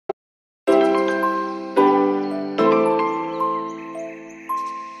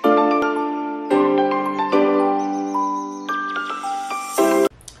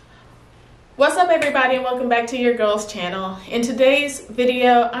everybody, and welcome back to your girls channel. In today's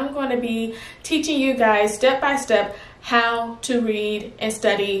video, I'm going to be teaching you guys step by step how to read and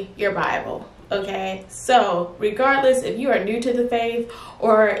study your Bible. Okay, so regardless if you are new to the faith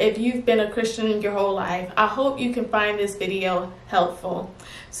or if you've been a Christian your whole life, I hope you can find this video helpful.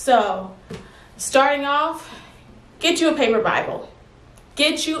 So starting off, get you a paper Bible.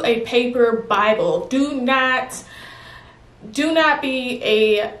 Get you a paper Bible. Do not be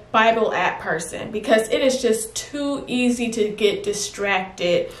a Bible app person, because it is just too easy to get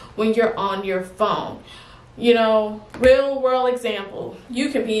distracted when you're on your phone. You know, real world example, you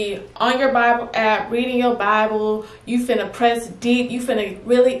can be on your Bible app reading your Bible, you finna press deep, you finna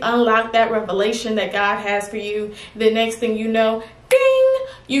really unlock that revelation that God has for you. The next thing you know, ding,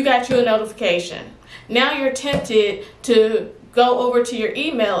 you got you a notification. Now you're tempted to go over to your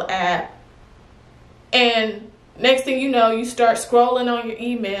email app, and next thing you know, you start scrolling on your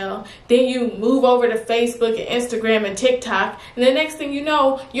email, then you move over to Facebook and Instagram and TikTok, and the next thing you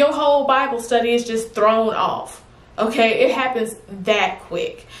know, your whole Bible study is just thrown off. Okay, it happens that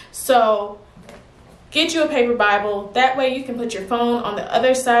quick. So get you a paper Bible. That way you can put your phone on the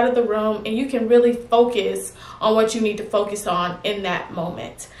other side of the room and you can really focus on what you need to focus on in that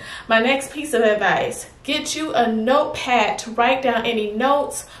moment. My next piece of advice, get you a notepad to write down any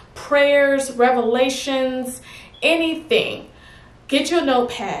notes, prayers, revelations, anything. Get you a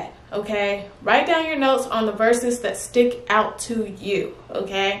notepad, okay? Write down your notes on the verses that stick out to you,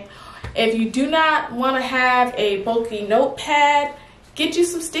 okay? If you do not want to have a bulky notepad, get you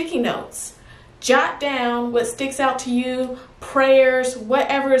some sticky notes. Jot down what sticks out to you, prayers,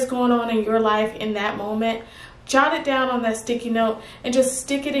 whatever is going on in your life in that moment. Jot it down on that sticky note and just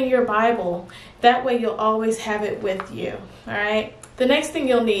stick it in your Bible. That way you'll always have it with you, all right? The next thing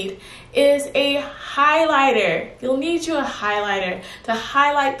you'll need is a highlighter. You'll need you a highlighter to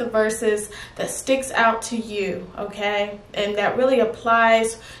highlight the verses that sticks out to you, okay? And that really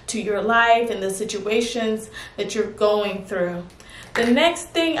applies to your life and the situations that you're going through. The next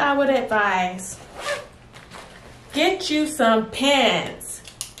thing I would advise, get you some pens.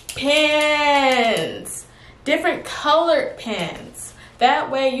 Pens. Different colored pens.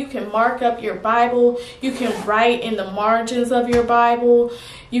 That way you can mark up your Bible, you can write in the margins of your Bible,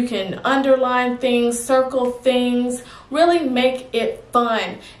 you can underline things, circle things, really make it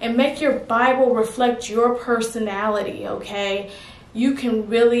fun and make your Bible reflect your personality, okay? You can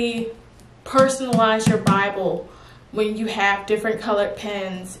really personalize your Bible when you have different colored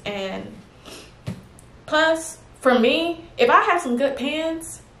pens. And plus, for me, if I have some good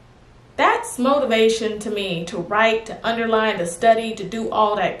pens, that's motivation to me to write, to underline, to study, to do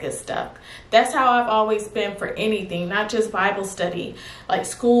all that good stuff. That's how I've always been for anything, not just Bible study, like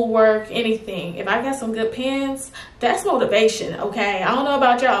schoolwork, anything. If I got some good pens, that's motivation, okay? I don't know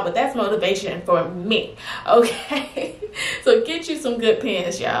about y'all, but that's motivation for me, okay? So get you some good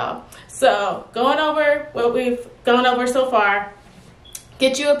pens, y'all. So going over what we've gone over so far,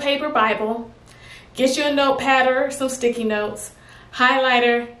 get you a paper Bible, get you a notepad or some sticky notes,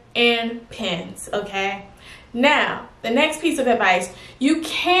 highlighter, and pens, okay? Now, the next piece of advice, you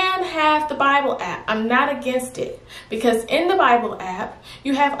can have the Bible app. I'm not against it, because in the Bible app,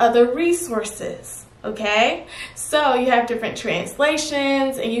 you have other resources, okay? So you have different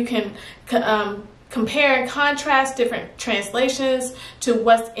translations, and you can compare and contrast different translations to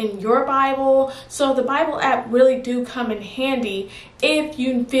what's in your Bible. So the Bible app really do come in handy if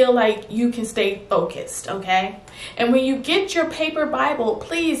you feel like you can stay focused, okay? And when you get your paper Bible,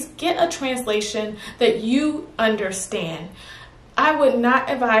 please get a translation that you understand. I would not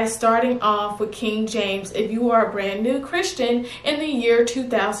advise starting off with King James if you are a brand new Christian in the year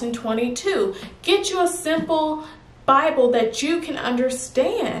 2022. Get you a simple Bible that you can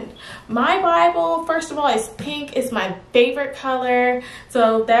understand. My Bible, first of all, is pink. It's my favorite color,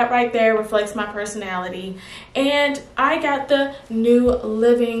 so that right there reflects my personality. And I got the New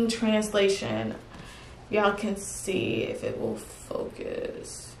Living Translation. Y'all can see if it will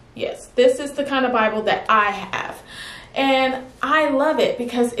focus. Yes, this is the kind of Bible that I have, and I love it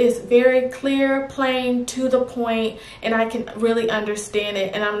because it's very clear, plain, to the point, and I can really understand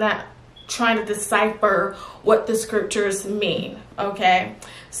it, and I'm not trying to decipher what the scriptures mean, okay?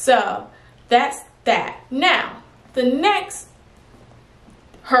 So that's that. Now, the next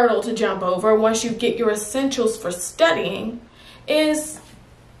hurdle to jump over once you get your essentials for studying is,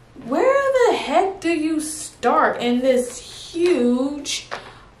 where the heck do you start in this huge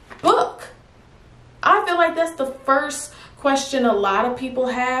book? I feel like that's the first question a lot of people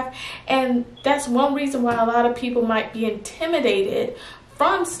have, and that's one reason why a lot of people might be intimidated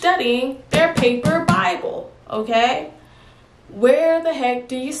from studying their paper Bible, okay? Where the heck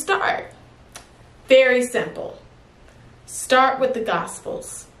do you start? Very simple. Start with the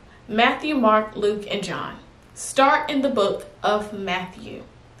Gospels. Matthew, Mark, Luke, and John. Start in the book of Matthew.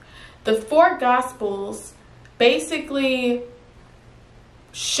 The 4 Gospels basically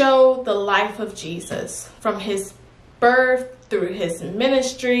show the life of Jesus from his birth through his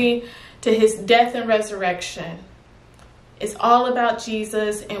ministry to his death and resurrection. It's all about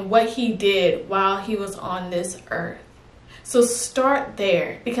Jesus and what he did while he was on this earth. So start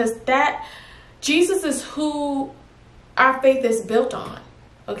there, because that Jesus is who our faith is built on,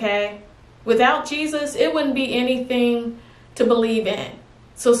 okay? Without Jesus, it wouldn't be anything to believe in.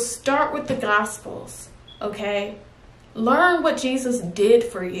 So start with the Gospels, okay? Learn what Jesus did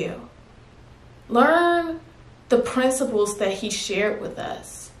for you. Learn the principles that he shared with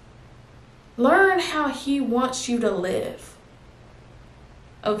us. Learn how he wants you to live,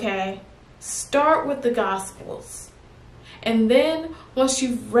 okay? Start with the Gospels. And then once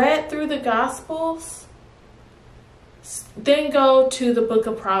you've read through the Gospels, then go to the book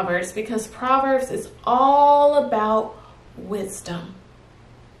of Proverbs, because Proverbs is all about wisdom.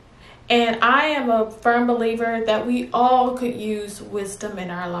 And I am a firm believer that we all could use wisdom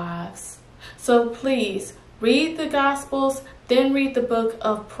in our lives. So please read the Gospels, then read the book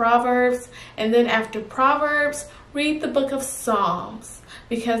of Proverbs, and then after Proverbs, read the book of Psalms,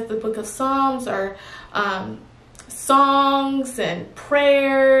 because the book of Psalms are songs and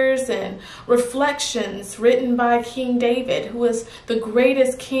prayers and reflections written by King David, who was the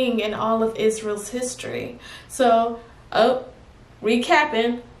greatest king in all of Israel's history. So,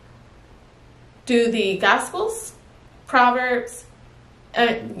 recapping, do the Gospels, Proverbs,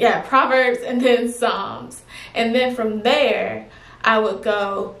 Proverbs, and then Psalms. And then from there, I would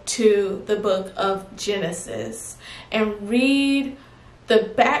go to the book of Genesis and read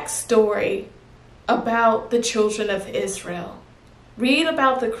the backstory about the children of Israel. Read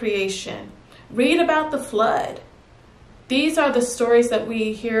about the creation. Read about the flood. These are the stories that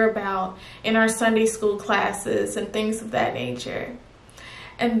we hear about in our Sunday school classes and things of that nature.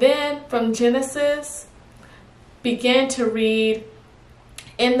 And then from Genesis, begin to read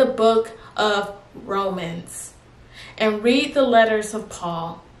in the book of Romans and read the letters of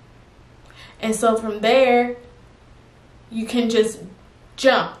Paul. And so from there, you can just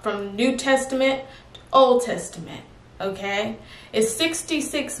jump from New Testament to Old Testament, okay? It's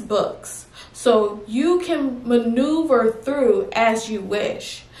 66 books, so you can maneuver through as you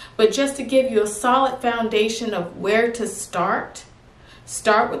wish. But just to give you a solid foundation of where to start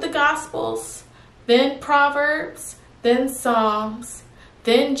with the Gospels, then Proverbs, then Psalms,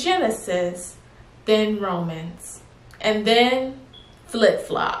 then Genesis, then Romans, and then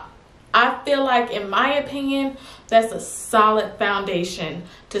flip-flop. I feel like, in my opinion, that's a solid foundation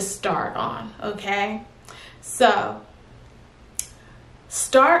to start on, okay? So,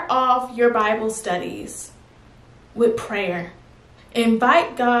 start off your Bible studies with prayer.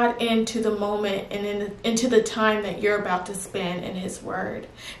 Invite God into the moment and into the time that you're about to spend in His Word,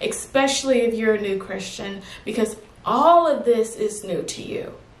 especially if you're a new Christian, because all of this is new to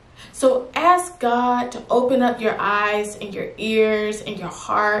you. So ask God to open up your eyes and your ears and your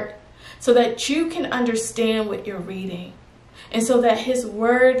heart so that you can understand what you're reading and so that His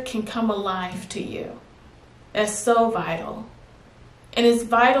Word can come alive to you. That's so vital. And it's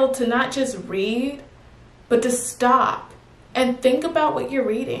vital to not just read, but to stop and think about what you're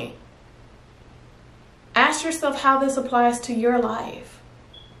reading. Ask yourself how this applies to your life.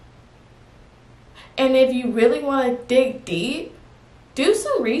 And if you really want to dig deep, do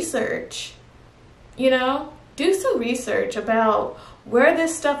some research. Do some research about where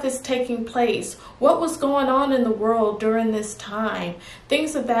this stuff is taking place, what was going on in the world during this time,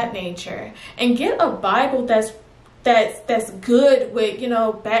 things of that nature. And get a Bible that's good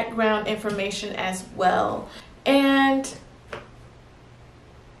with, background information as well. And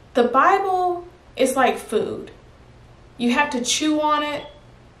the Bible is like food. You have to chew on it,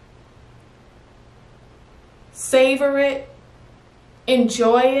 savor it,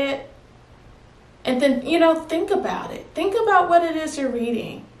 enjoy it, and then, think about it. Think about what it is you're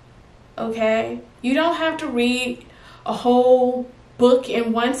reading, okay? You don't have to read a whole book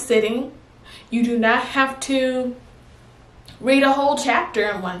in one sitting. You do not have to read a whole chapter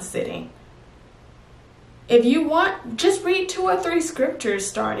in one sitting. If you want, just read 2 or 3 scriptures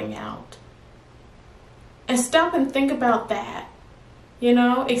starting out. And stop and think about that.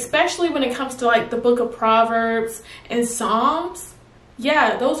 Especially when it comes to like the book of Proverbs and Psalms.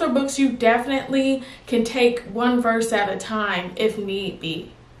 Yeah, those are books you definitely can take one verse at a time if need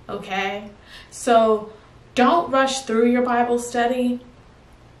be, okay? So don't rush through your Bible study.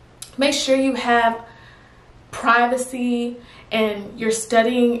 Make sure you have privacy and you're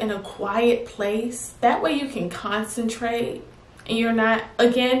studying in a quiet place. That way you can concentrate and you're not,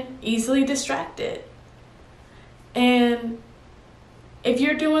 again, easily distracted. And if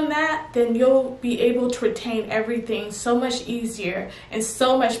you're doing that, then you'll be able to retain everything so much easier and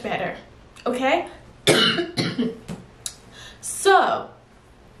so much better. Okay? So,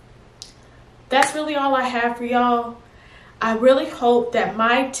 that's really all I have for y'all. I really hope that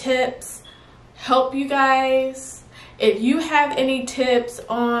my tips help you guys. If you have any tips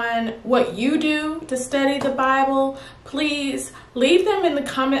on what you do to study the Bible, please leave them in the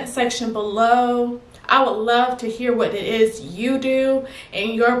comment section below. I would love to hear what it is you do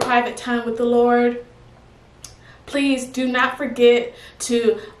in your private time with the Lord. Please do not forget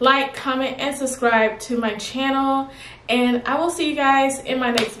to like, comment, and subscribe to my channel. And I will see you guys in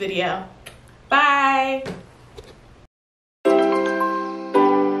my next video. Bye.